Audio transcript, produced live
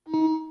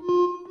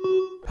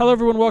Hello,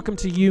 everyone. Welcome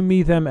to You,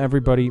 Me, Them,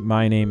 Everybody.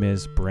 My name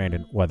is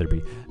Brandon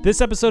Weatherby. This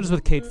episode is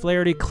with Kate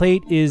Flaherty.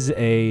 Kate is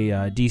a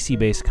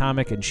DC-based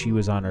comic, and she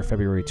was on our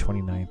February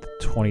 29th,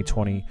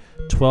 2020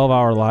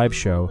 12-hour live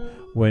show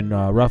when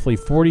roughly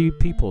 40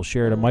 people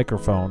shared a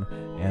microphone,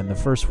 and the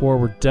first four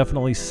were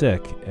definitely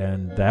sick,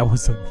 and that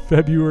was on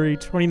February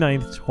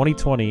 29th,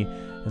 2020,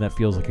 and that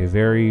feels like a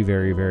very,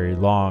 very, very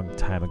long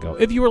time ago.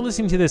 If you are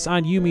listening to this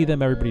on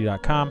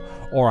youmethemeverybody.com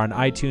or on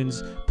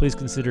iTunes, please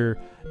consider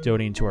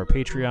donating to our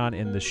Patreon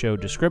in the show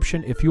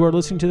description. If you are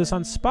listening to this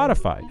on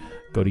Spotify,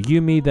 go to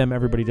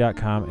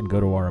youmethemeverybody.com and go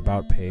to our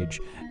About page,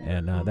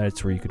 and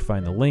that's where you could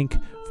find the link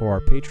for our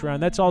Patreon.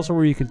 That's also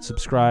where you can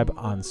subscribe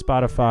on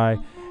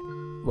Spotify.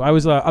 I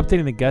was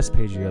updating the guest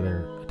page the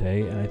other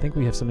day, and I think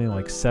we have something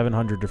like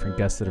 700 different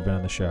guests that have been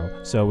on the show.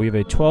 So we have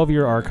a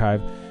 12-year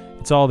archive.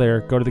 It's all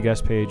there. Go to the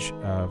guest page,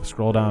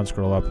 scroll down,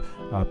 scroll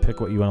up, pick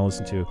what you want to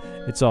listen to.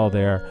 It's all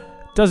there.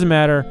 Doesn't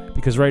matter,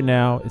 because right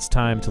now it's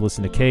time to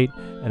listen to Kate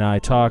and I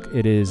talk.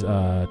 It is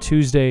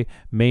Tuesday,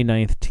 May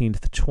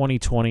 19th,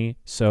 2020.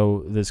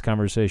 So this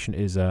conversation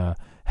is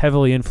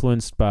heavily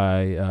influenced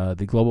by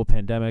the global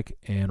pandemic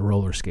and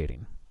roller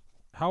skating.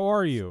 How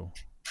are you?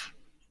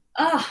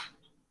 I'm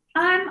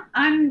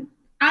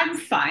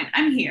fine.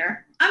 I'm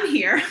here. How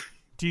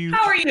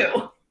are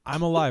you?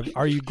 I'm alive.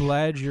 Are you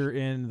glad you're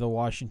in the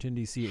Washington,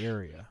 D.C.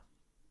 area?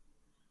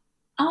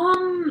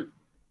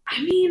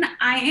 I mean,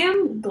 I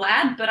am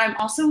glad, but I'm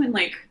also in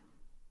like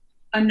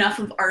enough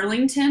of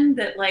Arlington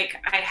that like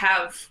I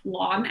have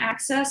lawn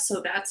access,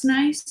 so that's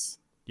nice.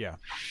 Yeah.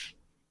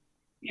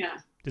 Yeah.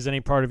 Does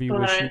any part of you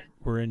wish you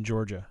were in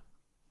Georgia?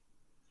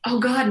 Oh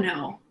God,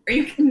 no.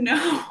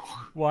 No.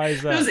 Why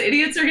is that? Those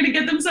idiots are gonna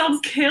get themselves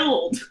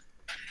killed.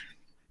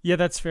 Yeah,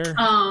 that's fair.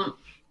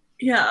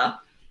 Yeah.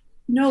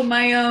 No,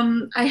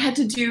 I had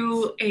to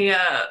do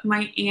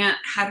my aunt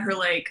had her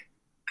like,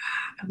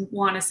 I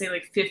want to say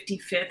like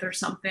 55th or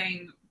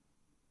something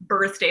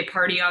birthday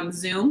party on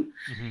Zoom.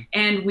 Mm-hmm.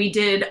 And we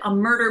did a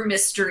murder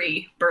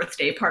mystery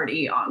birthday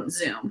party on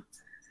Zoom,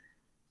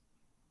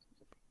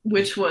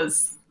 which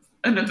was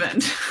an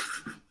event.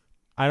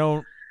 I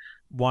don't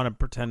want to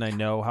pretend I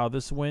know how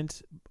this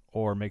went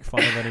or make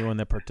fun of anyone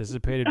that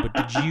participated, but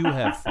did you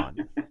have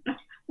fun?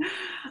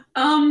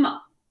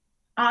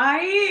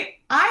 I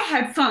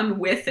had fun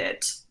with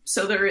it,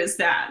 so there is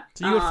that.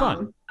 So you had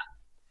fun.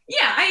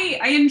 Yeah,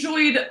 I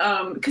enjoyed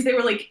because they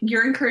were like,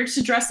 you're encouraged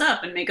to dress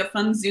up and make a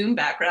fun Zoom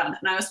background,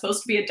 and I was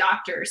supposed to be a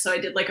doctor, so I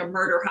did like a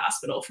murder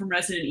hospital from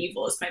Resident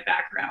Evil as my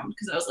background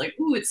because I was like,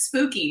 ooh, it's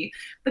spooky.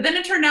 But then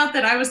it turned out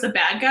that I was the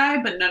bad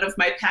guy, but none of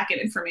my packet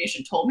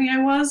information told me I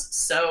was,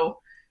 so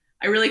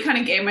I really kind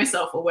of gave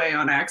myself away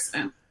on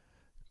accident.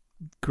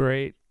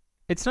 Great.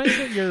 It's nice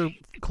that you're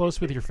close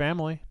with your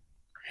family.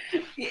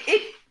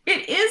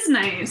 It is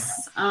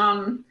nice.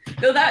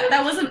 Though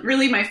that wasn't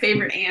really my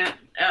favorite aunt,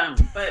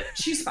 but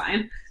she's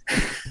fine.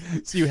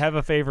 So you have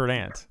a favorite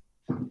aunt?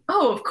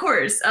 Oh, of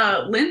course.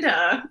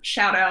 Linda,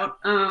 shout out.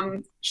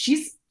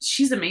 She's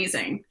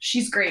amazing.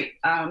 She's great.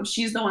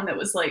 She's the one that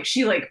was like,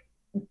 she like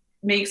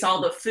makes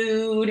all the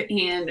food,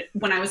 and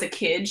when I was a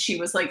kid,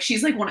 she's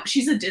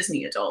a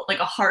Disney adult, like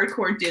a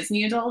hardcore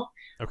Disney adult.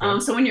 Okay.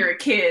 So when you're a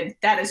kid,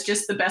 that is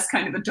just the best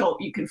kind of adult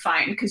you can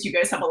find because you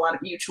guys have a lot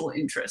of mutual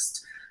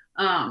interest.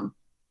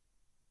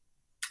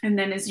 And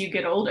then as you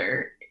get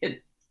older,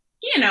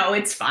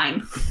 it's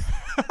fine.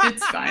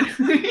 It's fine.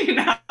 You're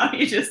like,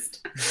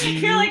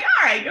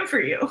 all right, good for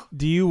you.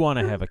 Do you want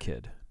to have a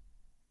kid?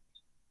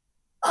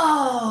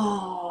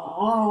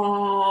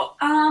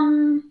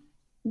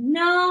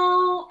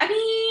 No. I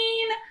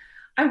mean,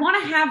 I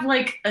want to have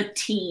like a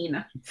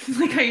teen.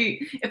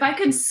 If I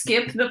could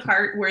skip the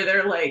part where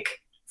they're like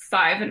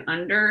 5 and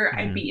under,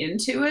 I'd be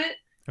into it.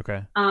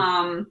 Okay.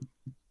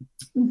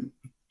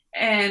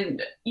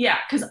 And yeah,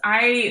 because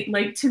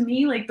to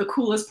me, like the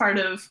coolest part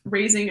of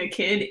raising a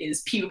kid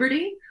is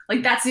puberty.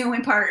 Like that's the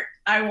only part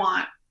I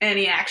want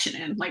any action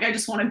in. Like I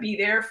just want to be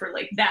there for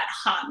like that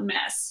hot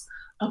mess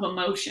of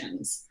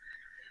emotions.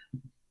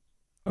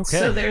 Okay.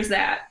 So there's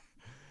that.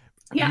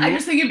 Yeah, I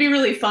just think it'd be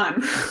really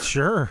fun.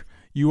 Sure.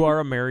 You are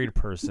a married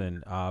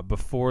person.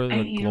 Before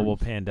the global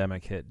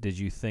pandemic hit, did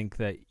you think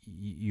that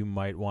you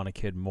might want a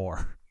kid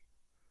more?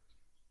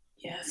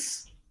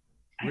 Yes.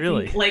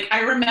 Really? I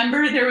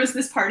remember there was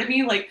this part of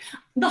me, like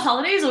the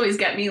holidays always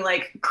get me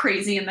like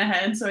crazy in the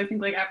head. So I think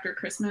like after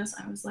Christmas,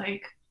 I was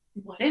like,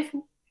 what if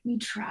we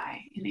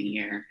try in a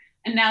year?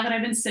 And now that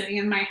I've been sitting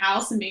in my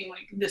house and being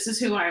like, this is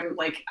who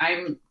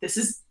this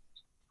is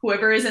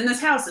whoever is in this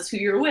house is who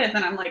you're with.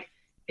 And I'm like,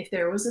 if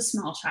there was a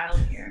small child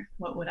here,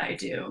 what would I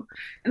do?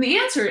 And the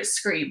answer is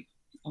scream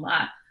a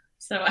lot.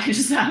 So I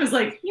was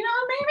like, maybe you're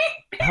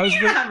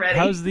not ready.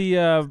 How's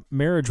the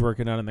marriage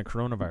working out in the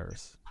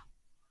coronavirus?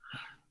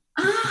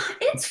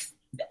 It's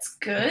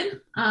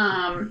good.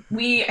 I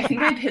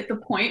think I've hit the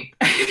point.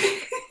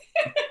 I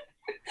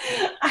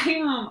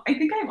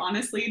think I've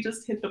honestly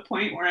just hit the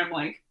point where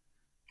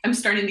I'm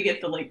starting to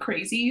get the like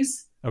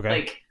crazies. Okay.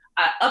 Like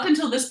up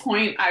until this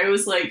point, I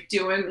was like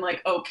doing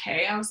like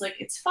okay. I was like,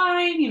 it's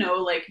fine, you know,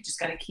 like you just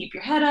got to keep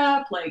your head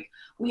up. Like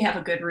we have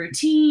a good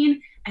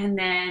routine. And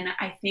then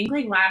I think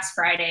like last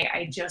Friday,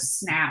 I just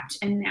snapped,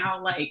 and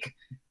now like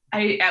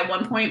I at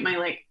one point my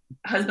like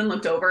husband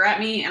looked over at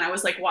me, and I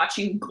was like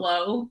watching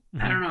Glow.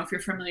 I don't know if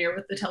you're familiar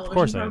with the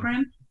television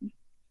program.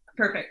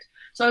 Perfect.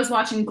 So I was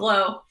watching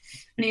Glow,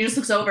 and he just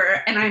looks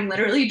over, and I'm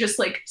literally just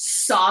like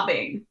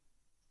sobbing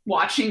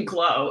watching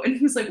Glow, and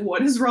he was like,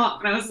 "What is wrong?"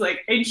 And I was like,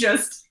 "I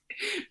just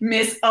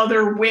miss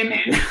other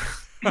women."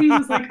 And he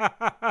was like,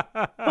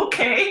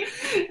 "Okay,"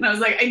 and I was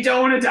like, "I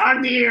don't want to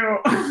talk to you."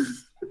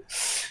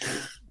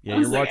 Yeah,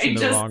 you're watching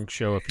the wrong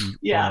show if you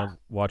want to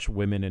watch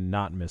women and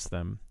not miss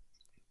them.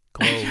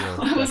 Glow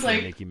will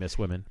definitely make you miss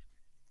women.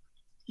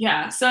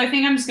 Yeah, so I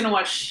think I'm just gonna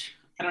watch,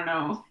 I don't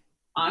know,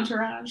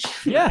 Entourage.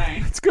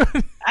 Yeah, it's good.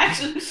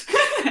 Actually,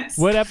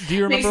 do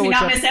you remember? Makes me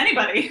not miss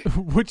anybody.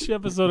 Which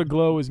episode of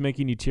Glow is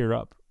making you tear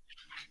up?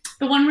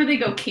 The one where they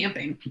go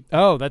camping.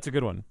 Oh, that's a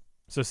good one.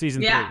 So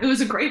season 3. Yeah, it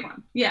was a great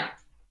one. Yeah.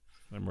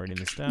 I'm writing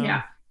this down.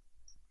 Yeah.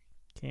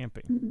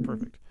 Camping. Mm-hmm.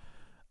 Perfect.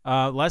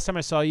 Last time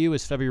I saw you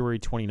was February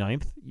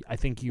 29th. I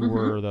think you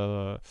were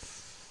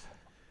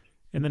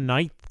in the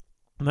ninth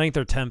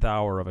or 10th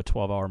hour of a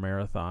 12-hour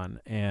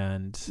marathon.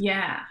 And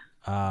yeah.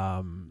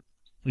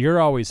 You're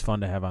always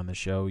fun to have on the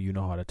show. You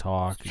know how to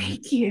talk.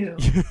 Thank you.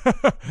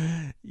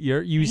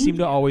 You seem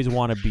to always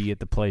want to be at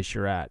the place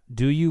you're at.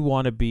 Do you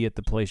want to be at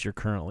the place you're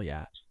currently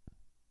at?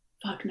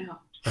 Fuck no.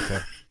 Okay.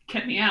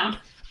 Get me out.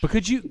 But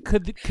could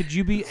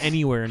you be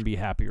anywhere and be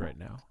happy right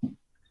now?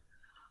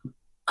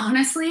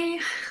 Honestly,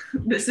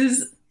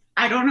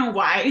 I don't know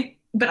why,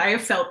 but I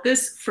have felt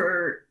this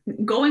for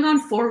going on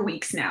 4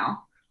 weeks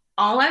now.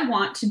 All I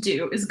want to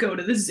do is go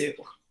to the zoo.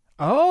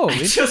 Oh,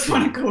 I just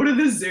want to go to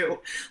the zoo.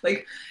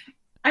 Like,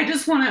 I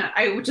just want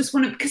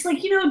to, because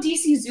like, you know,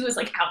 DC Zoo is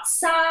like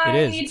outside.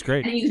 It is. It's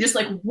great. And you can just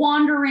like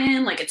wander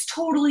in, like it's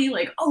totally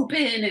like open,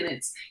 and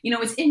it's, you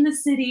know, it's in the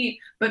city.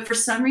 But for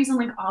some reason,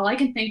 like all I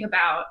can think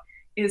about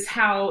is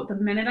how the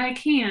minute I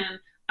can,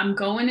 I'm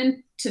going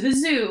into the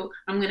zoo,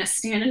 I'm going to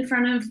stand in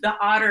front of the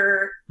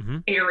otter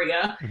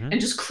area and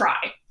just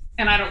cry.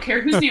 And I don't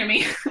care who's near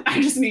me. I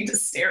just need to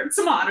stare at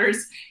some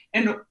otters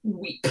and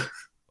weep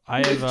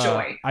with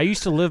joy. I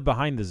used to live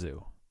behind the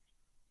zoo.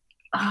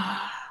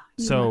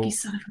 So lucky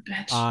son of a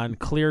bitch. On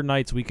clear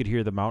nights, we could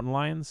hear the mountain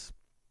lions.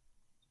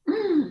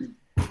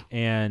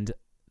 And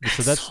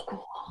so that's so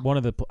cool. One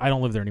of the. I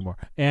don't live there anymore,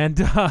 and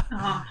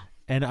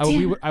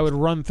I would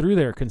run through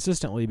there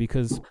consistently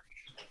because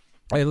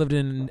I lived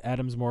in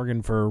Adams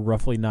Morgan for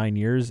roughly 9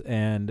 years,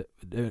 and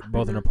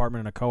both an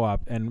apartment and a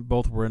co-op, and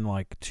both were in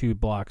like 2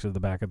 blocks of the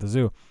back of the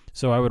zoo.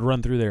 So I would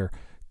run through there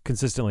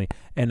consistently,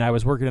 and I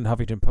was working in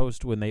Huffington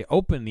Post when they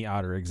opened the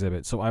otter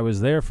exhibit, so I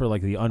was there for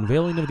like the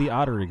unveiling of the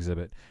otter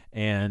exhibit,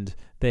 and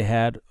they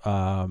had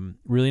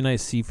really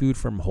nice seafood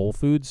from Whole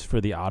Foods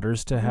for the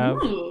otters to have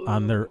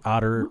on their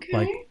otter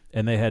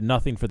and they had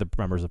nothing for the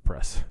members of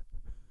press.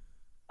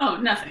 Oh,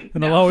 nothing.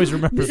 And I'll always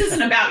remember this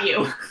isn't about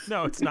you.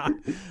 No, it's not.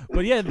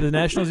 But yeah, the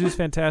National Zoo is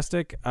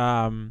fantastic.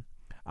 I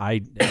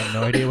have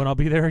no idea when I'll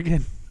be there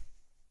again.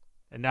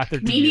 And not there.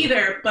 Me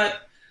neither,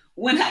 but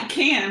when I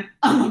can,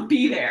 I'm going to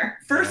be there.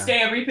 First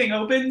day everything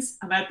opens,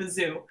 I'm at the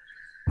zoo.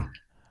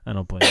 I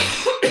don't blame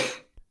you.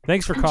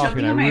 Thanks for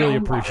calling. I really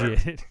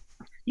appreciate it.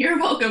 You're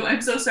welcome.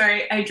 I'm so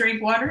sorry. I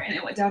drank water and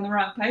it went down the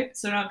wrong pipe,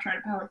 so now I'm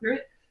trying to power through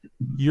it.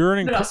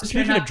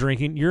 Speaking of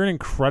drinking, you're an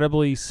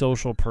incredibly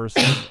social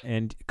person,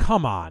 and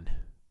come on.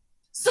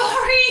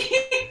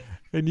 Sorry.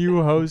 And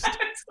you host.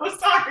 I'm so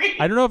sorry.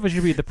 I don't know if it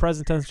should be the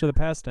present tense or the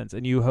past tense.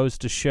 And you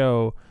host a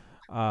show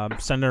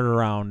centered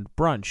around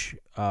brunch,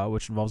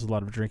 which involves a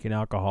lot of drinking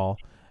alcohol.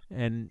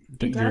 And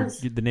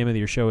the name of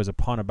your show is a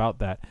pun about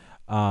that.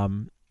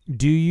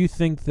 Do you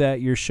think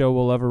that your show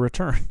will ever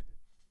return?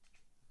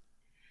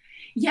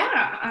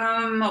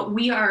 Yeah,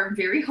 we are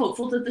very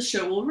hopeful that the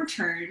show will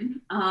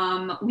return.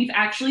 We've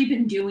actually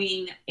been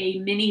doing a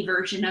mini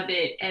version of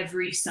it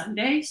every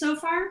Sunday so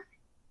far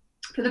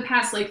for the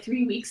past like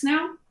 3 weeks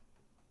now.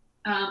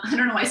 I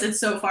don't know why I said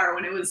so far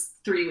when it was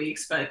 3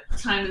 weeks, but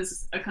time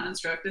is a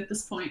construct at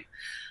this point.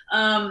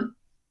 But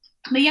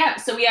yeah,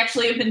 so we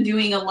actually have been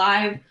doing a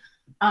live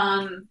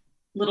an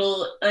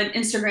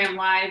Instagram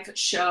live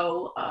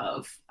show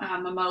of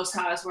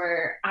mimosas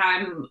where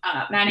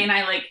Maddie and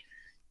I like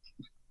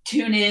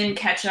tune in,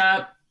 catch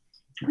up.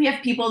 We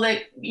have people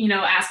that, you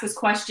know, ask us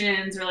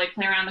questions or like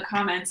play around in the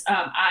comments.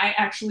 I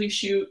actually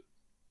shoot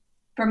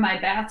from my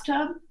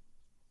bathtub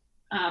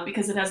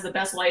because it has the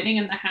best lighting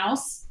in the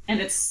house and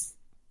it's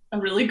a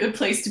really good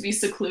place to be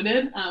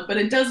secluded. But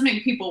it does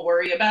make people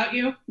worry about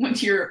you when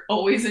you're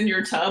always in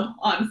your tub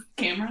on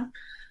camera,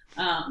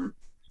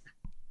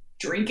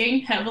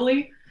 drinking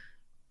heavily.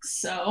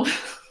 So,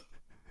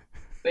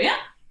 but yeah.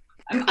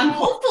 I'm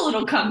hopeful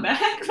it'll come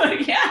back,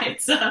 but yeah,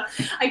 it's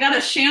I got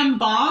a sham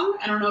bong.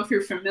 I don't know if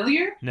you're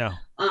familiar. No.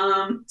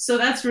 So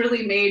that's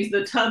really made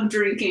the tub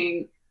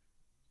drinking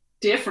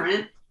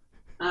different.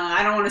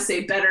 I don't want to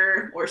say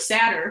better or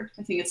sadder.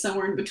 I think it's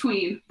somewhere in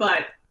between,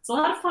 but it's a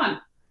lot of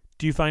fun.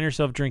 Do you find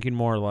yourself drinking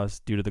more or less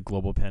due to the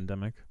global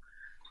pandemic?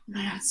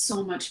 My God,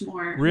 so much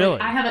more. Like Really?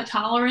 I have a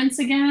tolerance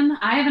again.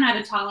 I haven't had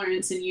a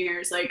tolerance in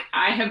years. Like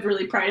I have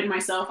really prided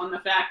myself on the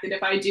fact that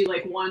if I do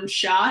like one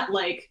shot,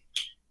 like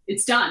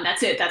it's done.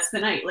 That's it. That's the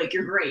night. Like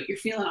you're great. You're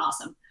feeling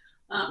awesome.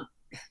 Um,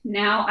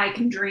 Now I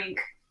can drink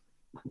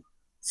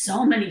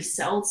so many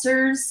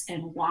seltzers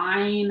and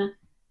wine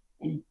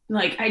and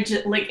like I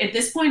just like at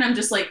this point I'm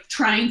just like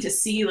trying to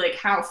see like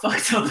how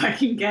fucked up I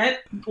can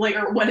get, like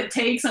or what it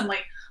takes. I'm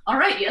like, all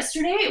right,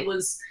 yesterday it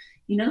was,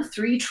 you know,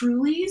 three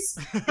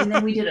Trulies, and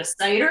then we did a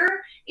cider,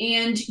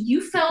 and you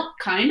felt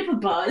kind of a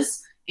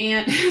buzz.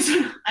 And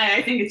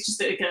I think it's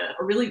just like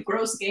a really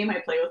gross game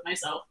I play with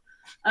myself.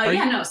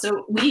 Yeah, no.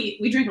 So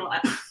we drink a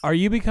lot. Are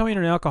you becoming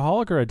an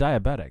alcoholic or a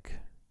diabetic?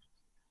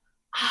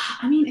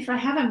 I mean, if I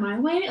have it my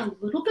way, a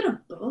little bit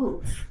of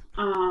both.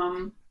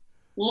 A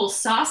little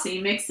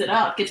saucy, mix it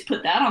up. Get to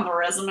put that on the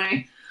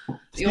resume. The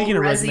Speaking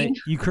of resi. resume,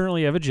 you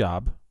currently have a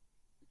job.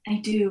 I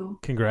do.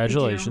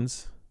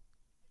 Congratulations.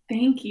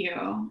 Thank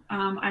you.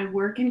 I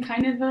work in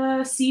kind of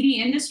a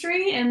seedy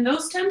industry, and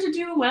those tend to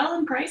do well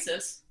in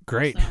crisis.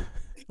 Great. So.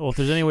 Well, if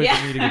there's any way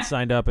for me to get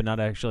signed up and not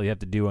actually have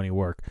to do any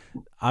work,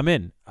 I'm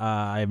in.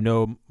 I have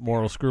no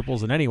moral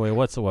scruples in any way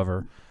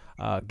whatsoever.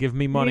 Give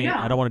me money.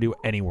 I don't want to do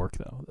any work,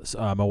 though.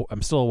 So,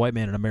 I'm still a white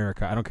man in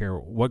America. I don't care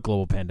what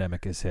global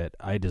pandemic has hit.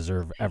 I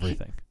deserve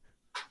everything.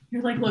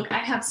 You're like, look, I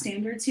have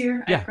standards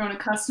here. Yeah. I've grown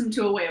accustomed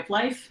to a way of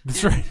life.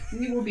 That's right.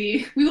 We will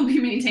be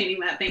maintaining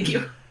that. Thank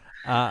you.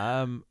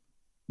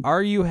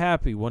 Are you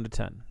happy? 1 to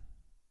 10.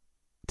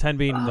 10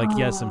 being like,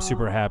 yes, I'm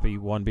super happy.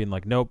 1 being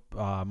like, nope.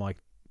 I'm like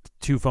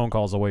 2 phone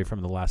calls away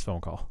from the last phone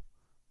call.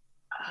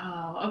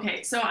 Oh,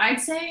 okay. So I'd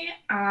say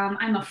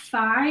I'm a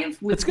 5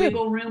 with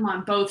wiggle room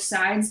on both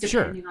sides,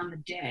 depending on the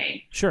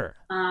day. Sure.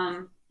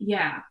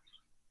 Yeah.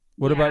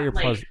 What about your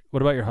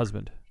What about your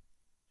husband?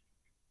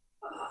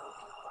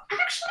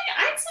 Actually,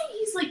 I'd say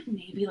he's like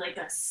maybe like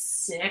a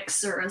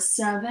 6 or a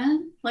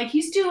 7. Like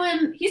he's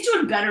doing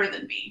better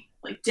than me.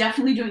 Like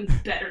definitely doing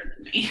better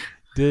than me.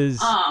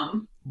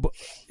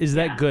 Is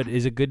that good?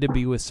 Is it good to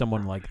be with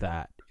someone like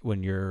that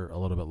when you're a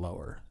little bit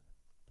lower?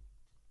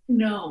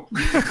 No.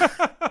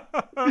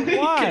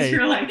 Why?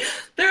 They're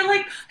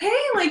like, hey,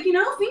 like, you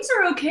know, things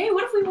are okay.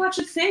 What if we watch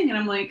a thing? And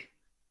I'm like,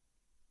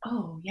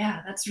 oh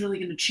yeah, that's really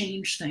gonna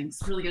change things.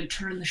 It's really gonna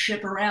turn the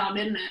ship around,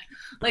 isn't it?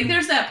 Like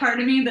there's that part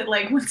of me that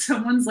like when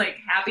someone's like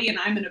happy and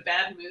I'm in a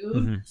bad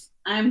mood,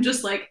 I'm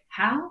just like,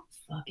 how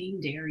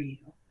fucking dare you?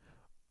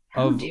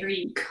 How dare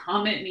you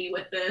come at me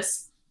with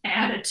this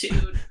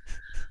attitude?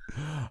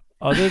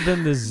 Other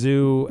than the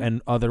zoo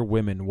and other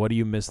women, what do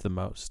you miss the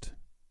most?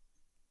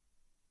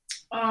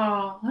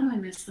 Oh, what do I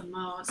miss the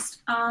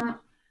most?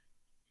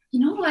 You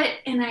know what?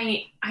 And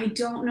I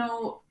don't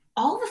know.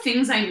 All the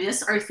things I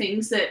miss are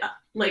things that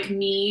like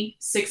me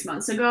 6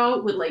 months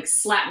ago would like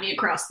slap me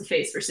across the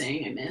face for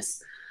saying I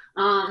miss.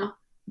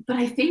 But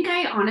I think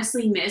I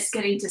honestly miss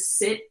getting to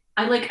sit.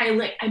 I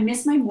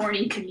miss my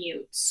morning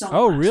commute so much.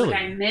 Oh, really?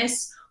 Like, I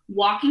miss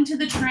walking to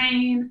the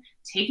train,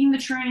 taking the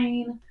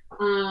train,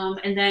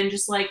 and then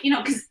just like, you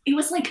know, because it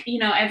was like, you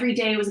know, every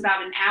day it was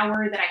about an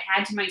hour that I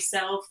had to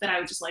myself that I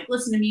would just like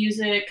listen to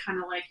music, kind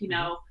of like, you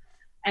know,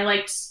 I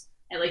liked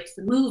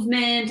the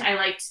movement. I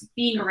liked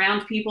being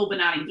around people but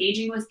not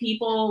engaging with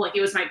people. Like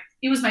it was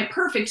my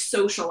perfect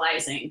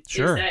socializing.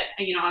 Sure. Is that,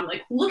 you know, I'm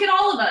like, look at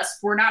all of us.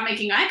 We're not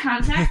making eye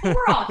contact, but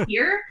we're all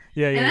here.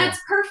 And that's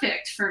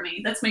perfect for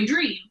me. That's my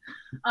dream.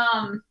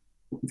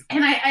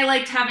 And I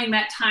liked having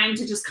that time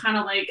to just kind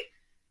of like,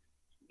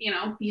 you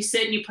know, you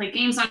sit and you play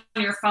games on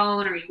your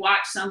phone or you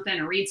watch something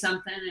or read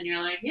something and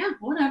you're like, yeah,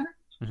 whatever.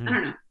 I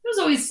don't know.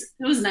 It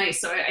was nice.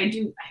 So I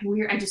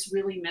just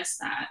really miss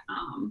that.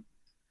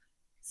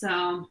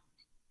 So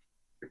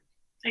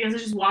I guess I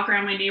just walk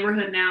around my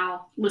neighborhood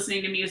now,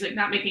 listening to music,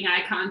 not making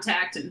eye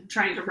contact, and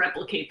trying to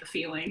replicate the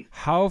feeling.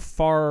 How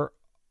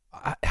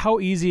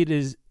easy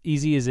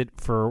is it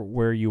for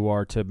where you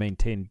are to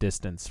maintain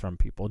distance from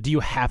people? Do you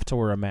have to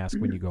wear a mask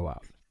when you go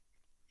out?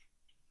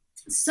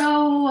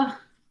 So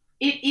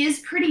it is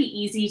pretty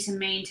easy to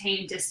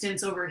maintain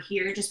distance over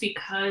here just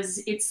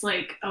because it's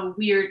like a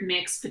weird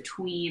mix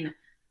between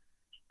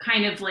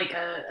kind of like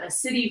a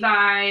city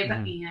vibe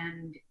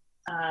and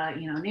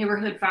you know,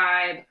 neighborhood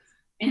vibe.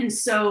 And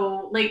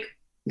so like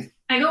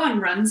I go on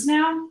runs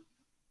now,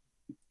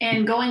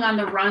 and going on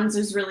the runs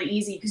is really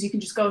easy because you can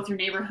just go through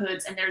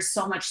neighborhoods and there's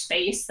so much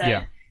space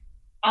that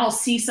I'll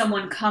see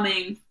someone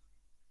coming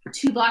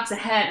 2 blocks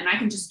ahead and I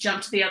can just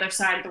jump to the other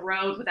side of the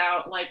road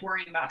without like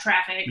worrying about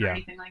traffic or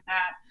anything like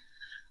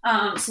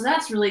that. So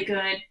that's really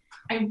good.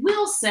 I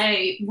will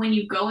say when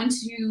you go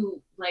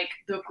into like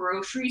the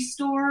grocery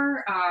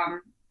store,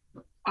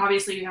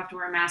 obviously you have to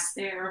wear a mask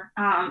there,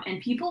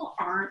 and people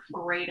aren't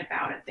great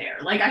about it there.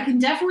 Like I can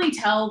definitely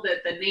tell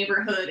that the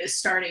neighborhood is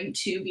starting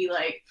to be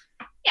like,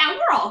 yeah,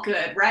 we're all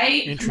good,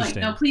 right?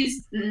 Interesting. Like, no,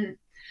 please.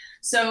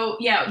 So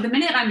yeah, the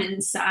minute I'm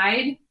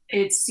inside,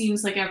 it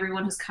seems like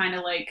everyone has kind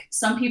of like,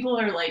 some people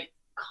are like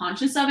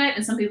conscious of it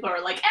and some people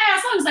are like,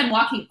 as long as I'm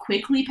walking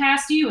quickly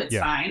past you, it's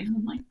fine.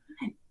 I'm like,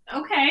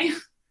 okay.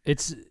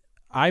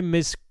 I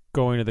miss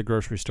going to the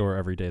grocery store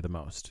every day the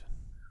most.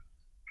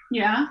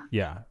 Yeah.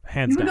 Yeah,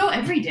 hands You would down. go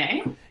every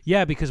day?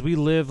 Yeah, because we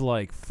live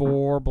like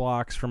 4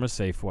 blocks from a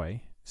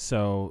Safeway,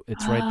 so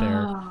it's right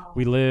there. Oh.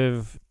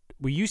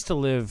 We used to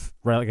live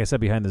right, like I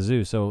said, behind the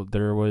zoo. So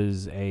there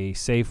was a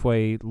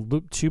Safeway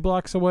 2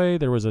 blocks away.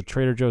 There was a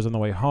Trader Joe's on the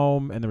way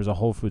home, and there was a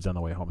Whole Foods on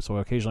the way home. So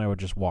occasionally I would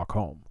just walk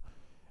home,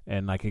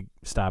 and I could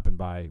stop and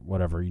buy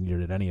whatever you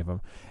needed at any of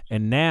them.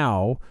 And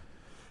now,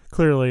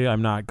 clearly, I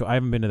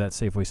haven't been to that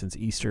Safeway since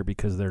Easter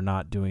because they're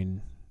not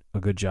doing a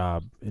good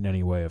job in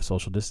any way of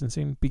social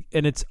distancing.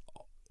 And it's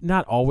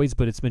not always,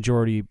 but it's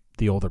majority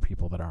the older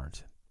people that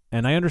aren't.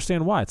 And I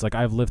understand why. It's like,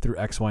 I've lived through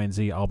X, Y, and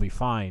Z. I'll be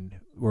fine.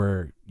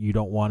 Where you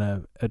don't want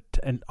to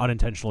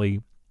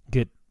unintentionally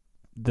get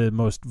the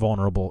most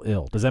vulnerable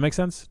ill. Does that make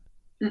sense?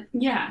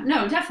 Yeah,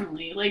 no,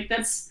 definitely. Like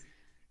that's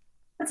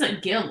a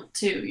guilt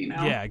too, you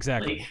know? Yeah,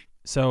 exactly. Like,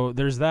 So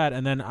there's that,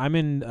 and then I'm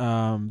in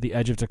the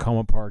edge of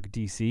Tacoma Park,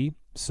 DC.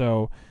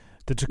 So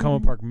the Tacoma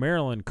Park,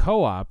 Maryland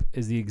co-op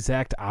is the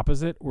exact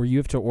opposite, where you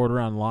have to order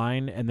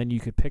online, and then you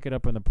could pick it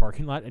up in the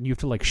parking lot, and you have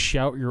to like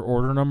shout your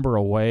order number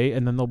away,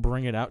 and then they'll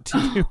bring it out to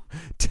you.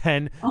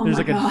 There's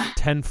like God. a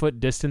 10-foot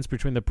distance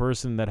between the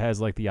person that has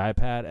like the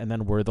iPad and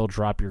then where they'll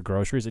drop your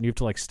groceries, and you have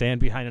to like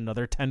stand behind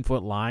another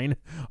 10-foot line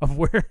of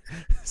where,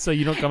 so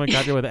you don't come in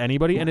contact with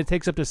anybody, and it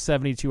takes up to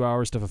 72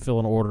 hours to fulfill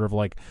an order of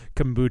like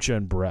kombucha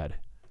and bread.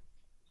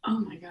 Oh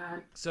my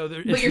God. So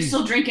But you're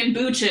still drinking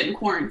bucha in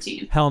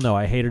quarantine. Hell no,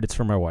 I hate it. It's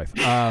for my wife.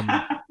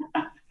 I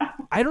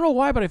don't know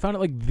why, but I found it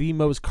like the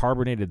most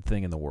carbonated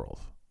thing in the world.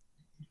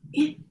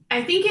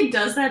 I think it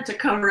does that to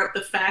cover up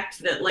the fact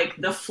that like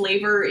the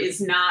flavor is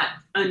not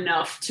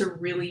enough to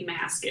really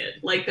mask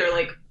it. Like they're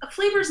like, the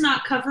flavor's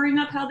not covering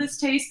up how this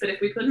tastes, but if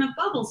we put enough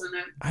bubbles in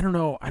it. I don't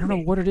know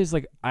what it is.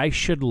 Like, I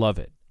should love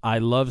it. I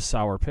love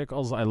sour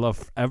pickles. I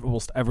love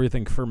almost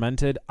everything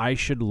fermented. I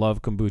should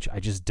love kombucha. I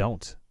just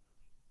don't.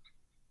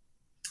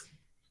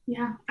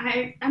 Yeah,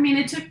 I mean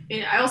it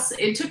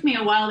took me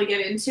a while to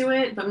get into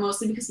it, but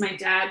mostly because my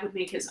dad would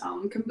make his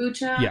own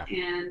kombucha, Yeah.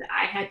 and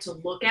I had to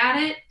look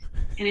at it,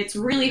 and it's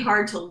really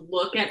hard to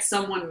look at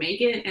someone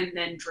make it and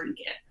then drink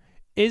it.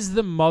 Is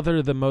the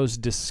mother the most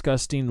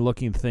disgusting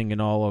looking thing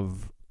in all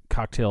of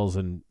cocktails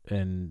and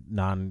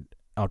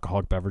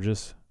non-alcoholic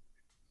beverages?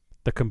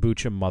 The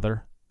kombucha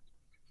mother?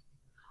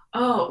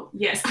 Oh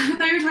yes, I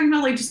thought you were talking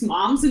about like just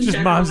moms in Just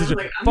general. moms in I was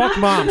general. like, Fuck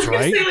I'm moms, gonna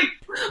right? say, like,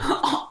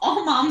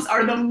 all moms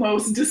are the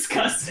most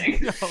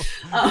disgusting.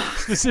 No.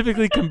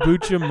 Specifically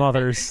kombucha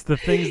mothers, the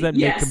things that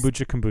Yes. make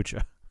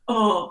kombucha.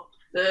 Oh,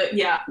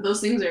 those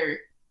things are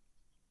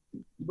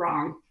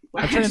wrong.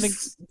 I'm trying to think,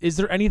 is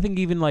there anything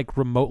even like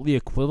remotely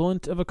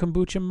equivalent of a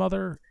kombucha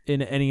mother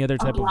in any other A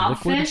type of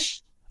liquid?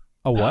 blobfish?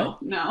 A what? Oh,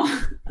 no,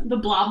 the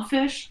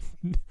blobfish.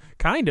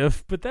 Kind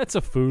of, but that's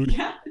a food.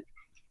 Yeah.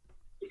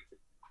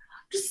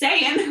 Just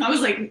saying. I was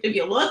like, if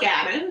you look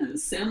at it,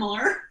 it's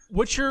similar.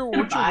 What's your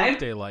vibe.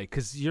 workday like?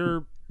 Because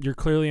you're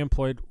clearly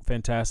employed,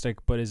 fantastic.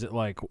 But is it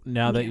like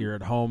now that Yeah. you're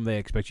at home, they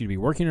expect you to be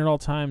working at all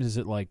times? Is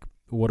it like,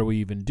 what are we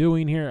even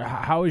doing here?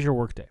 How is your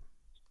workday?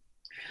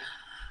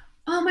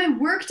 My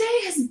workday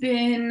has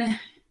been.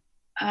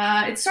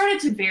 It started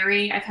to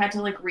vary. I've had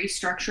to like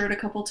restructure it a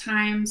couple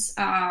times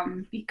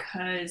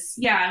because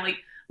yeah, like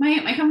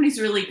my company's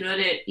really good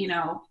at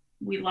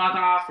we log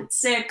off at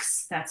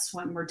 6. That's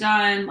when we're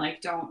done.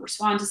 Like, don't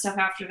respond to stuff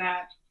after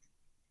that.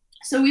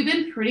 So we've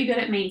been pretty good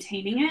at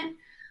maintaining it.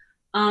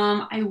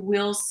 I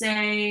will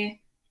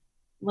say,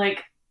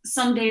 like,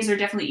 some days are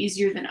definitely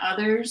easier than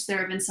others. There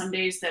have been some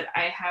days that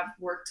I have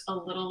worked a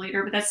little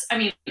later, but I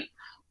mean,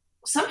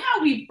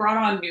 somehow we've brought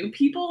on new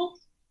people,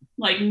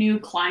 like new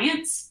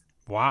clients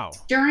Wow.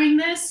 during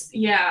this.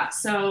 Yeah.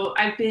 So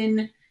I've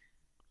been,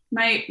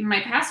 my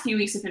past few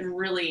weeks have been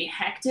really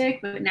hectic,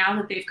 but now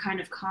that they've kind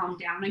of calmed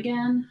down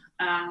again,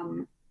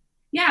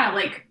 yeah,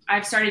 like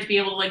I've started to be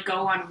able to like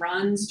go on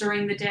runs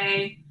during the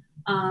day.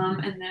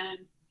 And then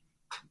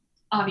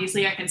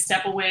obviously I can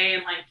step away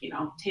and like,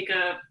 take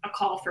a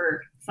call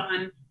for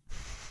fun.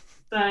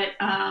 But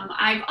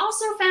I've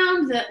also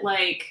found that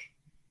like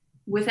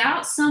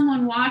without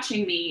someone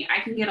watching me,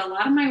 I can get a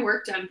lot of my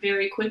work done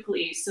very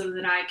quickly so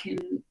that I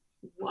can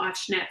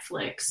watch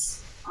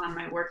Netflix on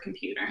my work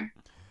computer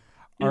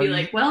and be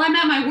like, well, I'm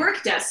at my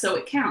work desk, so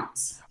it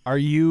counts. Are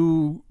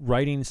you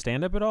writing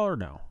stand-up at all or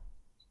no?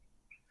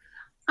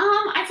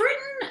 I've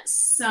written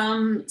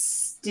some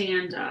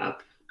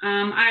stand-up.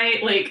 I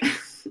like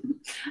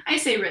I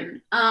say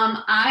written.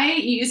 I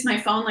use my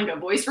phone like a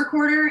voice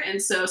recorder, and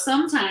so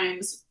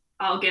sometimes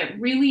I'll get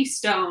really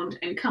stoned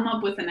and come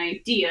up with an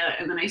idea,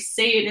 and then I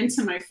say it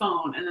into my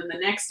phone, and then the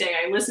next day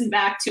I listen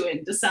back to it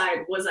and decide,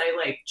 was I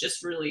like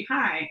just really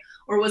high,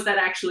 or was that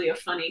actually a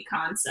funny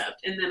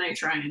concept? And then I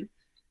try and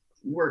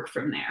work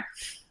from there.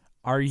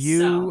 Are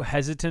you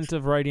hesitant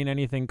of writing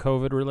anything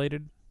COVID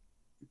related?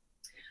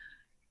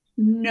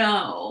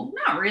 No,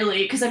 not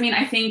really. Because I mean,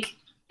 I think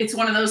it's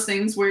one of those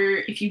things where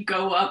if you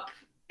go up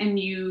and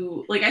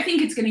you like, I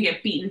think it's going to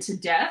get beaten to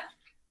death.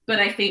 But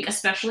I think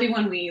especially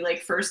when we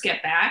like first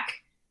get back,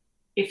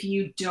 if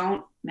you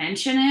don't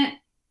mention it,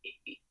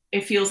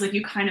 it feels like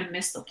you kind of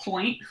miss the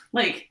point.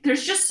 Like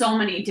there's just so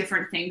many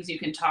different things you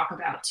can talk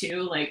about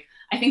too. Like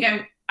I think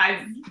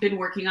I've been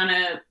working on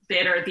a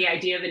bit or the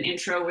idea of an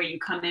intro where you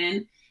come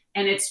in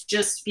and it's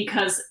just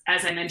because,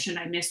 as I mentioned,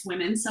 I miss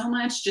women so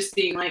much, just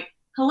being like,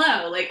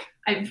 hello,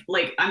 I'm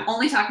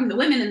only talking to the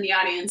women in the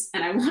audience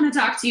and I want to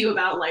talk to you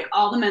about like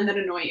all the men that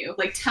annoy you.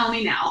 Like tell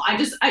me now. I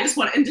just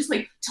want, and just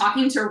like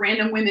talking to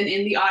random women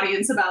in the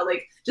audience about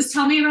like, just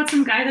tell me about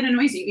some guy that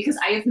annoys you because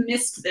I have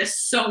missed this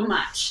so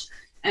much.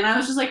 And I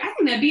was just like, I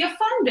think that'd be a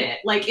fun bit.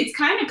 Like it's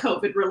kind of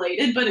COVID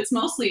related, but it's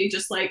mostly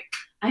just like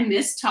I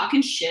miss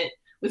talking shit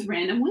with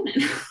random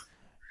women.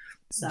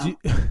 So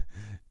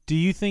do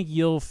you think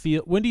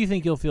when do you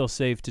think you'll feel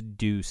safe to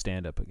do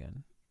stand up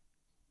again?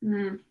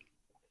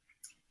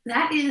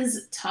 That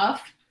is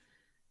tough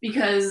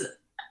because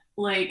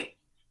like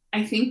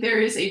I think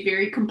there is a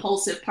very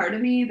compulsive part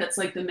of me that's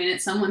like the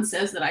minute someone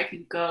says that I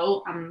can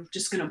go, I'm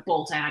just gonna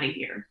bolt out of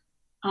here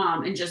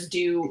and just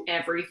do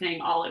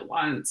everything all at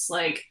once.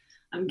 Like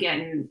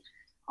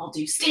I'll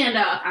do stand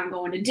up, I'm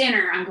going to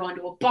dinner, I'm going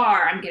to a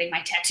bar, I'm getting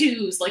my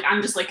tattoos. Like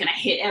I'm just like gonna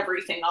hit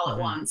everything all at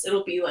once.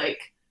 It'll be like,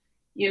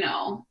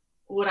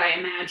 what I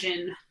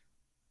imagine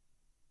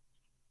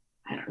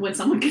when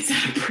someone gets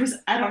out of prison.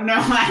 I don't know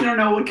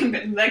what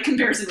that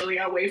comparison really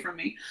got away from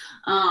me.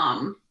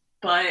 But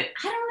I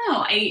don't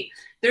know.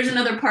 There's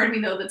another part of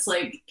me though that's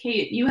like,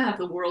 Kate, you have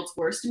the world's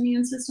worst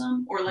immune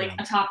system, or like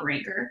a top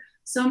ranker.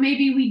 So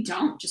maybe we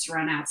don't just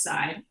run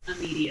outside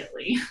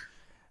immediately.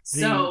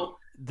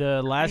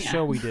 The last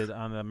show we did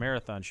on the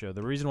marathon show,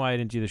 the reason why I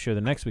didn't do the show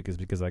the next week is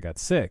because I got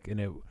sick,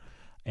 and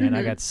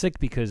I got sick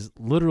because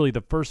literally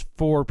the first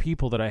 4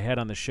 people that I had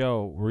on the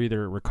show were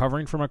either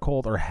recovering from a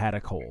cold or had a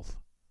cold.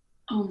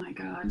 Oh my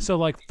God. So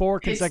like 4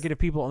 consecutive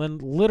people, and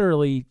then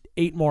literally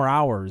 8 more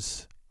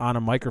hours on a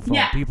microphone,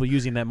 people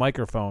using that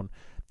microphone.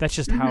 That's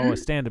just how a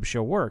stand-up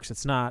show works.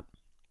 It's not,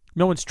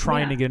 no one's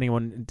trying to get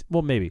anyone,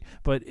 well maybe,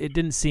 but it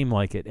didn't seem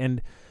like it.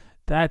 And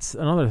that's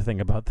another thing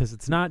about this.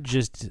 It's not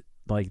just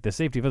like the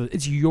safety of others,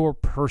 it's your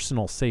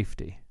personal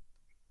safety.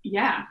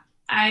 Yeah.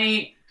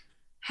 I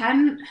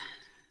hadn't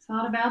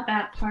thought about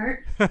that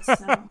part.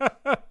 So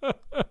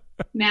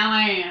now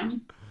I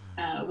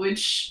am,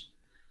 which...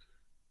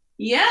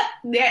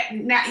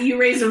 now you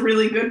raise a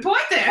really good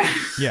point there.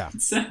 Yeah.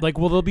 So, like,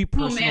 will there be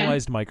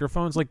personalized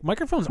microphones? Like,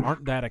 microphones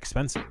aren't that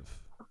expensive.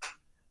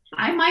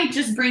 I might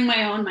just bring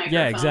my own microphone.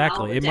 Yeah,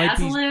 exactly. It might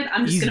be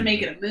I'm just going to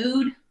make it a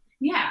mood.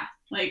 Yeah.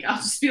 Like, I'll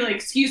just be like,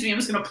 excuse me, I'm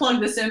just going to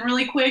plug this in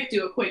really quick,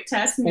 do a quick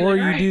test. And or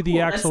like, you do the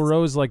Axl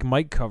Rose, like,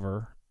 mic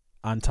cover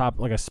on top,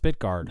 like a spit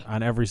guard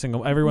on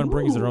everyone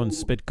brings their own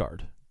spit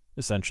guard,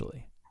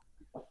 essentially.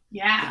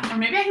 Yeah, or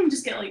maybe I can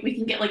just we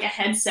can get like a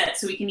headset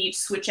so we can each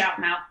switch out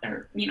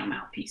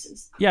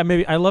mouthpieces. Yeah,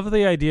 maybe. I love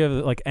the idea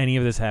of like any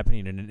of this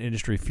happening in an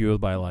industry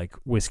fueled by like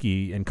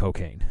whiskey and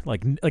cocaine.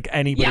 Like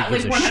anybody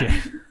gives a shit.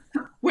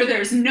 Where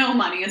there's no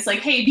money. It's like,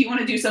 hey, do you want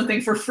to do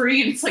something for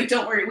free? And it's like,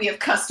 don't worry, we have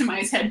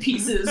customized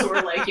headpieces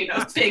or like,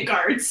 spit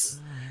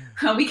guards.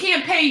 We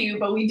can't pay you,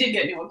 but we did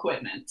get new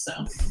equipment.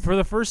 So for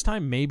the first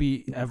time,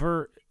 maybe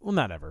ever, well,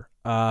 not ever,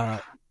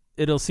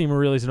 it'll seem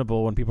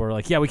reasonable when people are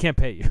like, yeah, we can't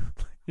pay you.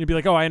 You'd be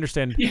like, oh, I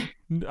understand. Yeah.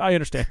 I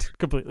understand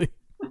completely.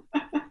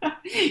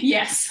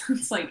 Yes.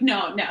 It's like,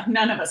 no,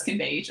 none of us can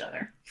pay each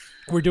other.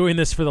 We're doing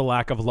this for the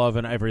lack of love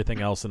and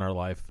everything else in our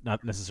life.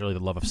 Not necessarily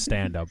the love of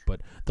stand-up,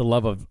 but the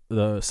love of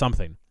the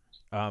something.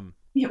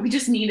 Yeah, we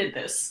just needed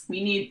this.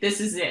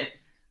 This is it.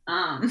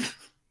 I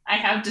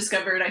have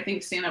discovered, I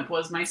think stand-up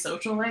was my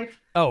social life.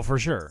 Oh, for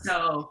sure.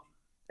 So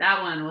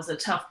that one was a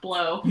tough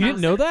blow. You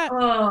didn't know that?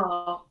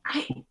 Oh,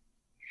 I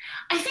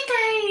think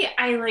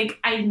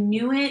I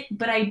knew it,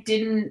 but I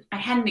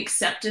hadn't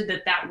accepted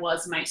that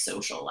was my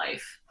social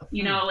life.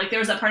 Like there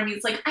was that part of me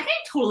that's like, I can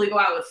totally go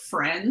out with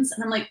friends.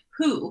 And I'm like,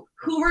 who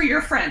are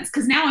your friends?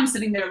 Cause now I'm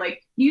sitting there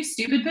like, you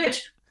stupid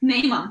bitch,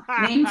 name them,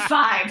 name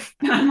 5.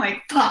 And I'm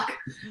like, fuck,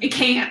 I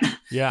can't.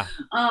 Yeah.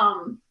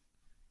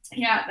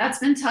 Yeah, that's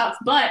been tough,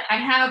 but I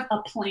have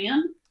a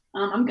plan.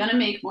 I'm going to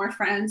make more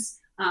friends.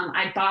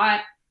 I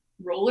bought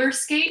roller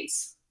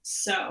skates,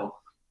 so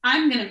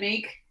I'm going to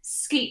make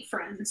skate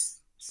friends.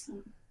 So.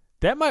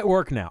 That might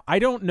work now. I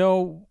don't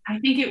know. I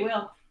think it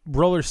will.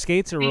 Roller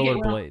skates or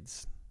roller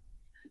blades?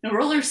 No,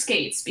 roller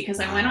skates, because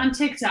I went on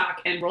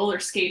TikTok and roller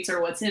skates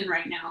are what's in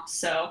right now.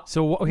 So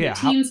yeah, the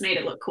teams made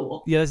it look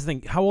cool. Yeah, that's the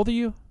thing. How old are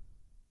you?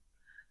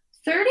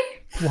 30.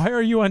 Why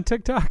are you on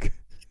TikTok?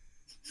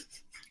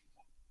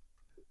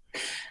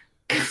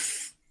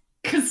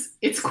 Because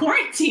it's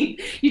quarantine.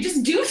 You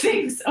just do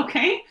things,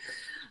 okay?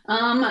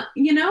 And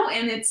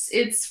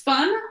it's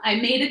fun. I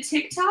made a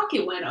TikTok.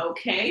 It went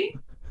okay.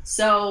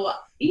 So,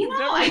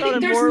 I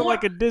think there's more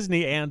like a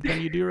Disney ant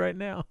than you do right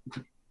now.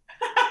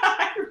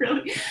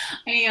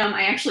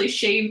 I actually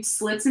shaved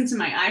slits into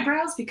my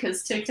eyebrows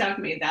because TikTok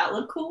made that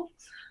look cool.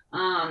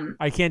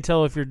 I can't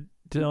tell if you're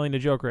telling a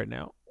joke right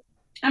now.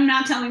 I'm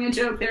not telling a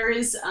joke. There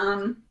is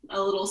a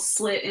little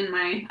slit in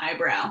my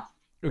eyebrow.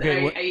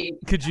 Okay,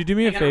 could you do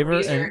me a got favor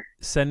and razor.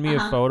 send me a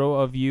photo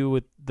of you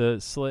with the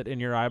slit in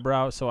your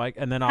eyebrow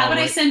and then How I'll about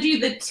I send you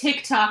the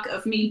TikTok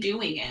of me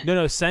doing it?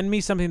 No, send me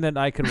something that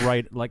I can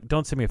write. Like,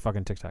 don't send me a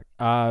fucking TikTok.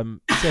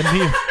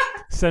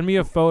 Send me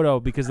a photo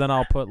because then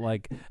I'll put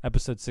like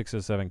episode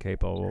 607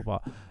 capo. Blah, blah,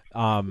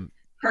 blah.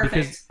 Perfect.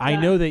 Because I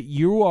know that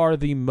you are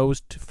the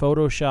most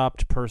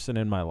photoshopped person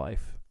in my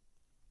life.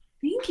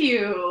 Thank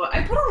you.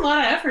 I put a lot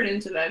of effort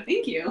into that.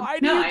 Thank you. Why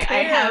do you care?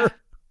 I have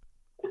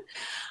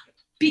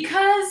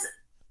because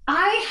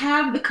I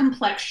have the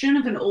complexion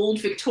of an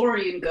old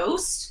Victorian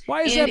ghost.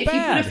 Why is and that if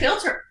bad? You put a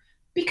filter,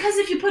 because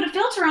if you put a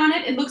filter on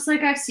it, it looks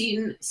like I've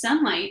seen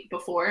sunlight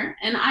before,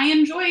 and I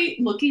enjoy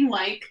looking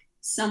like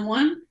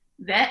someone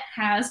that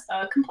has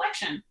a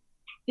complexion.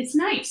 It's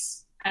nice.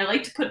 I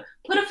like to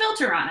put a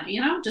filter on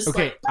it, just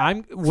okay.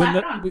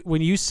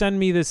 When you send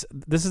me this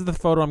is the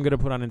photo I'm gonna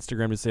put on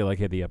Instagram to say like,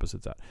 hey, the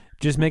episode's out.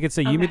 Just make it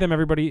say you meet them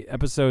everybody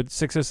episode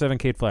 607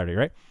 Kate Flaherty,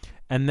 right?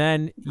 And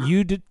then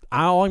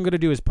all I'm gonna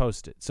do is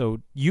post it.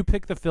 So you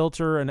pick the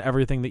filter and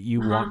everything that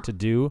you want to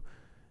do,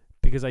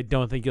 because I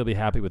don't think you'll be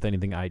happy with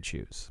anything I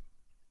choose.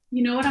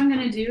 You know what I'm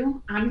going to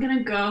do? I'm going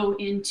to go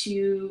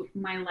into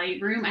my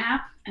Lightroom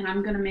app and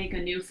I'm going to make a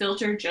new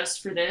filter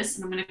just for this.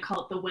 And I'm going to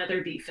call it the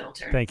Weatherby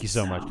filter. Thank you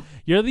so much.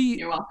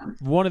 You're welcome.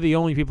 One of the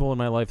only people in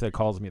my life that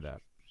calls me that.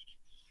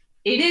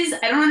 It is.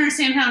 I don't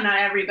understand how not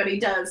everybody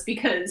does,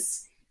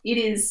 because it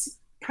is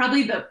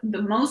probably the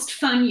most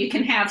fun you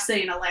can have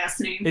saying a last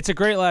name. It's a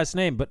great last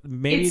name, but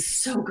maybe it's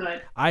so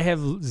good. I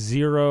have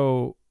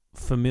zero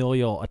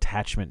familial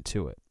attachment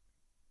to it.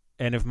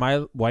 And if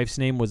my wife's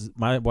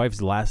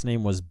last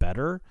name was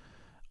better,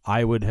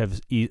 I would have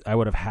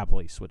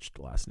happily switched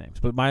last names.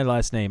 But my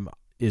last name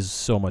is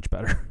so much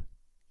better.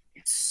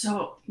 It's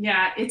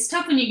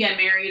tough when you get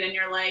married and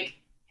you're like,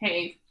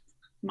 hey,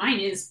 mine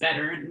is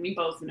better, and we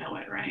both know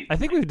it, right? I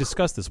think we've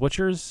discussed this. What's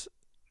yours?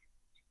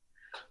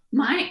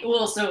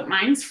 So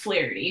mine's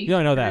Flaherty. Yeah,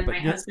 I know that. And but my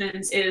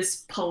husband's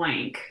is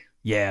Palank.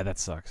 Yeah, that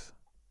sucks.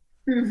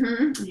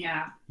 Mm-hmm.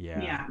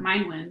 Yeah.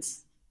 Mine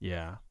wins.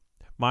 Yeah.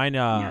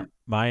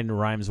 Mine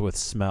rhymes with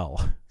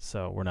smell,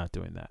 so we're not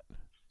doing that.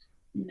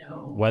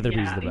 No.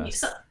 Weatherby's the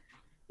best.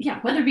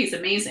 Weatherby's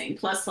amazing.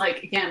 Plus,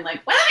 again,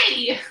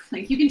 Weatherby!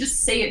 You can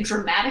just say it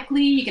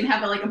dramatically. You can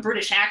have a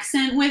British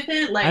accent with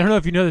it. I don't know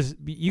if you know this.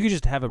 You can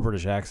just have a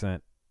British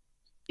accent.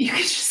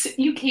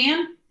 You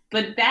can,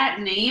 but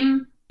that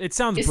name it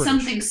sounds is British.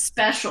 Something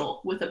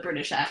special with a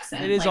British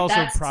accent. It is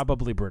also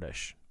probably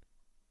British.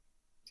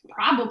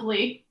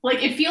 Probably.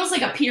 It feels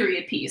like a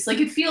period piece.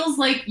 It feels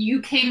like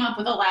you came up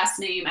with a last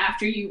name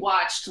after you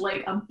watched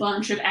a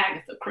bunch of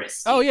Agatha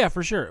Christie. Oh yeah,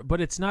 for sure.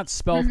 But it's not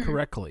spelled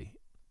correctly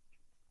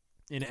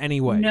in any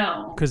way.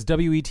 No. Because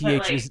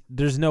WETH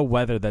there's no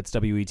weather that's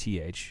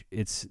WETH.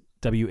 It's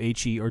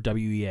WHE or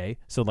WEA.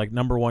 So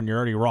number one, you're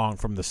already wrong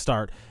from the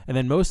start. And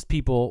then most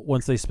people,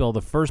 once they spell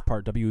the first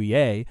part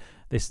WEA,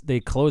 they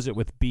close it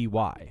with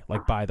BY,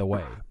 by the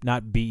way,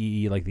 not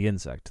BEE like the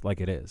insect, like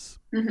it is.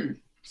 Mm-hmm.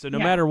 So no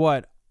matter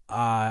what,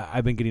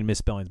 I've been getting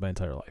misspellings my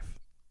entire life.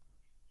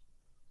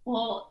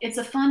 Well, it's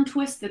a fun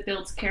twist that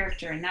builds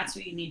character, and that's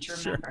what you need to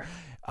remember. Sure.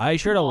 I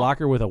shared a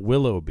locker with a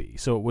Willoughby,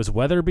 so it was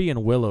Weatherby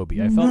and Willoughby.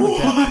 I felt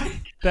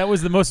like that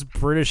was the most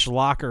British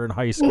locker in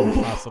high school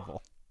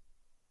possible.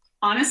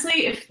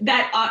 Honestly, if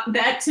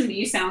that to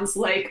me sounds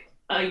like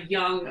a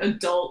young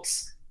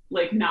adult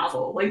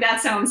novel.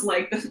 That sounds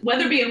like the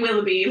Weatherby and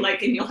Willoughby,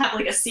 and you'll have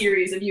a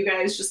series of you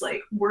guys just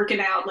working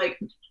out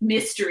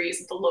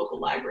mysteries at the local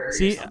library.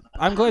 See,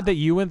 I'm glad that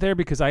you went there,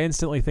 because I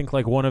instantly think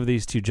one of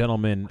these two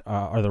gentlemen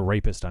are the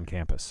rapist on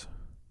campus.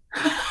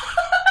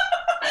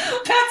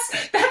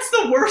 That's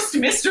the worst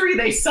mystery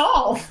they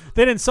solve.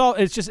 They didn't solve.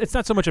 It's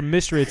not so much a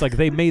mystery. It's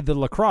they made the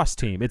lacrosse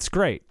team. It's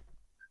great.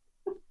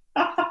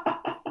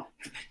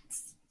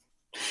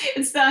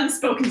 It's the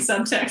unspoken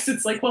subtext.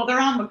 It's well, they're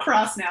on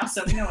lacrosse now,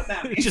 so we know what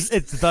that means.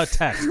 It's the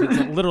text. It's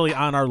literally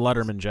on our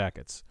Letterman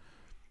jackets.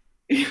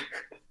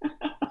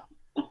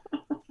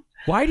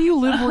 Why do you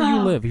live where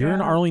you live? You're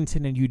in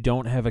Arlington and you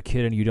don't have a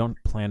kid and you don't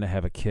plan to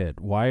have a kid.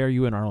 Why are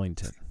you in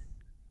Arlington?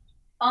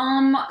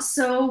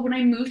 So when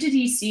I moved to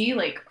DC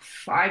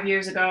 5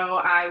 years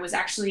ago, I was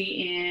actually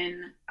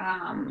in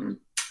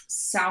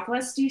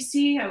Southwest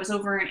DC. I was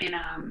over in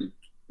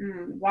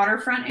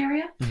waterfront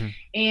area,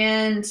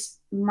 and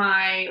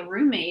my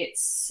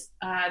roommates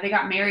they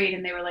got married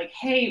and they were like,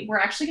 hey, we're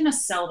actually gonna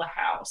sell the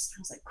house. I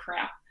was like,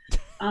 crap.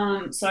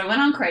 So I went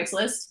on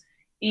Craigslist,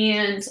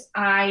 and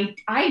I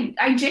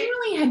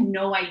genuinely had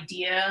no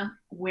idea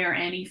where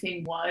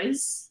anything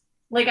was.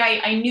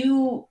 I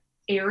knew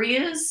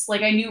areas,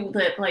 I knew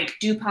that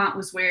DuPont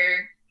was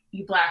where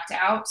you blacked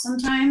out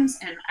sometimes,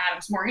 and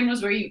Adams Morgan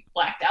was where you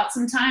blacked out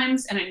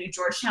sometimes, and I knew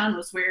Georgetown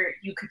was where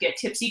you could get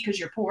tipsy because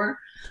you're poor.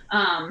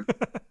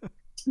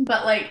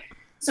 But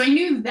so I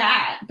knew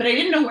that, but I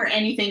didn't know where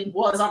anything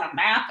was on a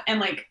map.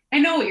 And I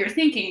know what you're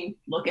thinking,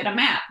 look at a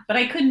map, but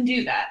I couldn't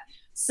do that.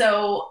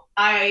 So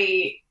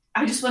I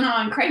just went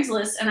on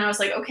Craigslist and I was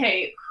like,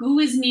 okay, who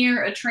is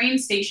near a train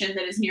station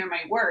that is near my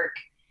work?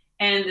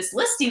 And this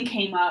listing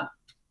came up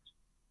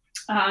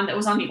that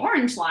was on the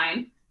Orange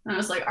Line. And I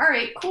was like, all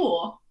right,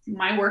 cool.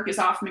 My work is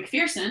off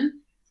McPherson.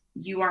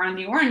 You are on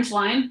the Orange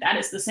Line. That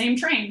is the same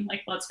train.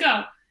 Like, let's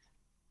go.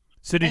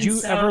 So did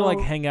you ever like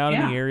hang out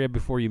in the area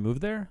before you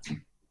moved there?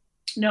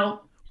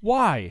 No.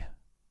 Why?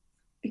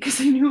 Because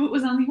I knew it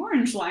was on the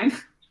Orange Line.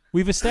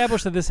 We've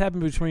established that this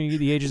happened between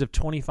the ages of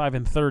 25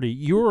 and 30.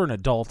 You were an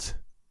adult.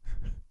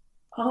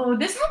 Oh,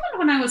 this happened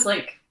when I was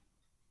like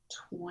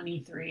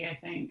 23, I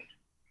think.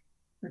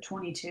 Or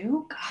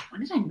 22? God,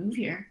 when did I move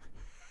here?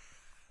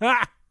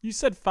 Ah, you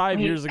said 5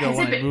 years ago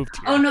when I moved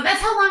here. Oh, no,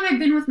 that's how long I've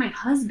been with my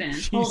husband.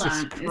 Jesus Hold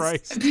on.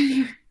 Christ.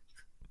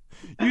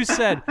 You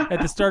said at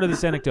the start of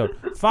this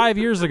anecdote, 5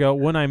 years ago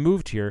when I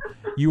moved here,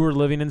 you were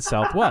living in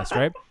Southwest,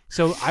 right?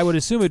 So I would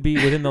assume it'd be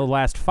within the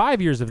last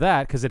 5 years of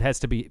that, because it has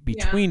to be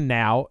between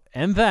now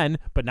and then,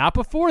 but not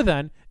before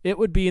then. It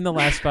would be in the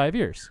last 5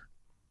 years.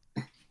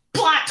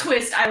 Plot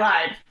twist, I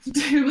lied.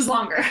 It was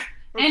longer.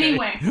 Okay.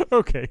 Anyway.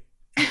 Okay.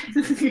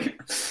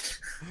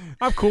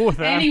 I'm cool with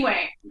that.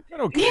 Anyway. I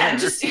don't care. Yeah,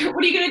 just,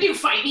 what are you going to do?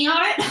 Fight me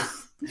on it?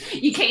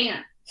 You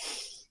can't.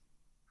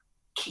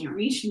 Can't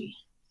reach me.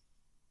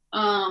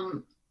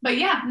 But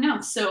yeah,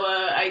 no. So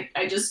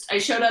I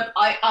showed up.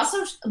 I also,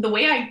 the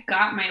way I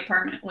got my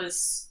apartment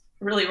was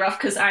really rough,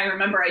 because I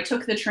remember I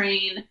took the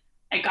train.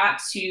 I got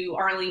to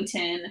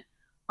Arlington.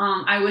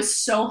 I was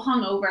so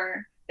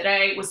hungover that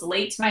I was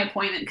late to my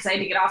appointment because I had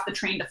to get off the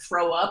train to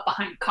throw up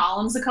behind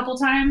columns a couple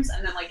times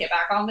and then like get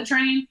back on the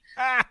train.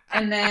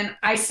 And then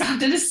I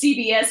stopped at a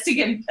CVS to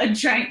get a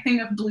giant thing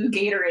of blue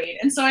Gatorade.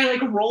 And so I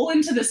like roll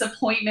into this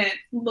appointment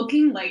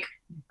looking like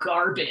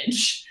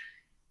garbage.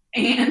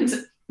 And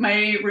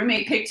my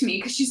roommate picked me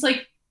because she's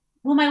like,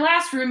 well, my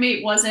last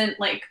roommate wasn't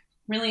like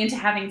really into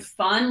having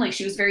fun. Like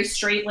she was very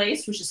straight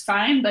laced, which is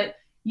fine, but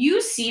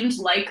you seemed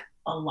like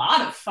a lot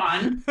of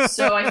fun.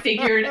 So I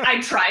figured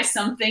I'd try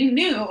something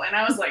new. And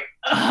I was like,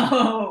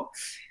 oh.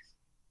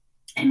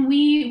 And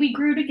we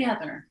grew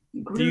together.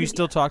 Do you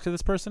still talk to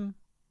this person?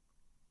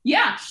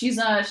 Yeah, she's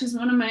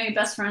one of my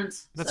best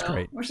friends. That's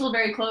great. We're still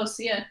very close,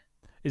 yeah.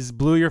 Is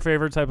blue your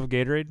favorite type of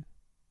Gatorade?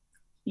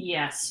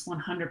 Yes,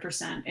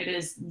 100%. It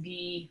is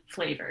the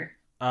flavor.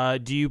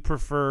 Do you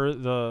prefer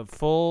the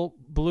full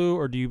blue,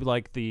 or do you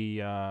like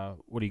the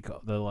what do you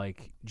call the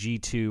like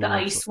G2? The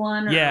ice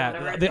one? Or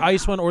yeah, the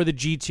ice one, or the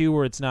G2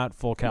 where it's not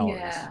full calories.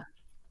 Yeah.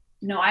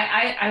 No,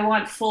 I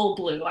want full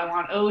blue. I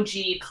want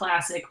OG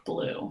classic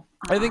blue.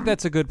 I think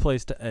that's a good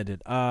place to end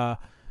it.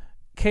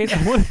 Kate,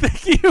 I want to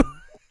thank you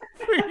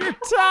for your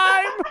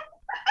time.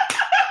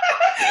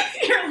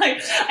 You're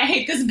like, I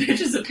hate this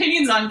bitch's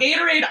opinions on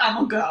Gatorade.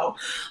 I'm gonna go.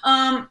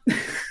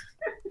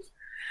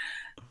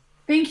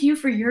 Thank you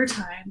for your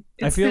time.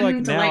 It's been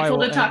like delightful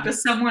to talk to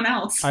someone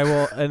else. I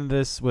will end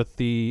this with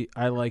the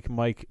I Like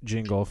Mike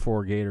jingle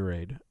for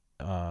Gatorade.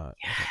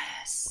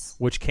 Yes.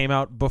 Which came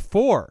out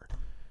before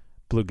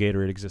Blue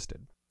Gatorade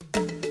existed.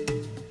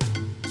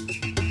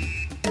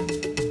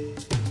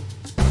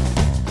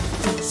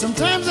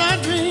 Sometimes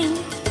I dream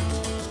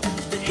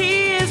that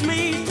he is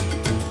me.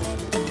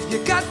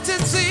 You got to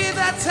see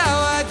that's how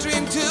I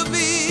dream to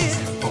be.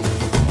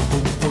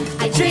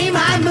 I dream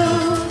I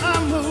move.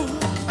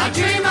 I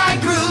dream I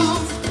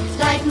groove.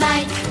 Like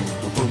Mike,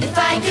 if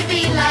I could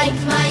be like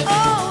Mike.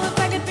 Oh, if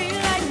I could be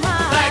like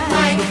Mike. Like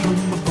Mike,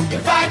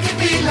 if I could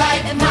be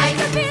like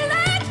Mike.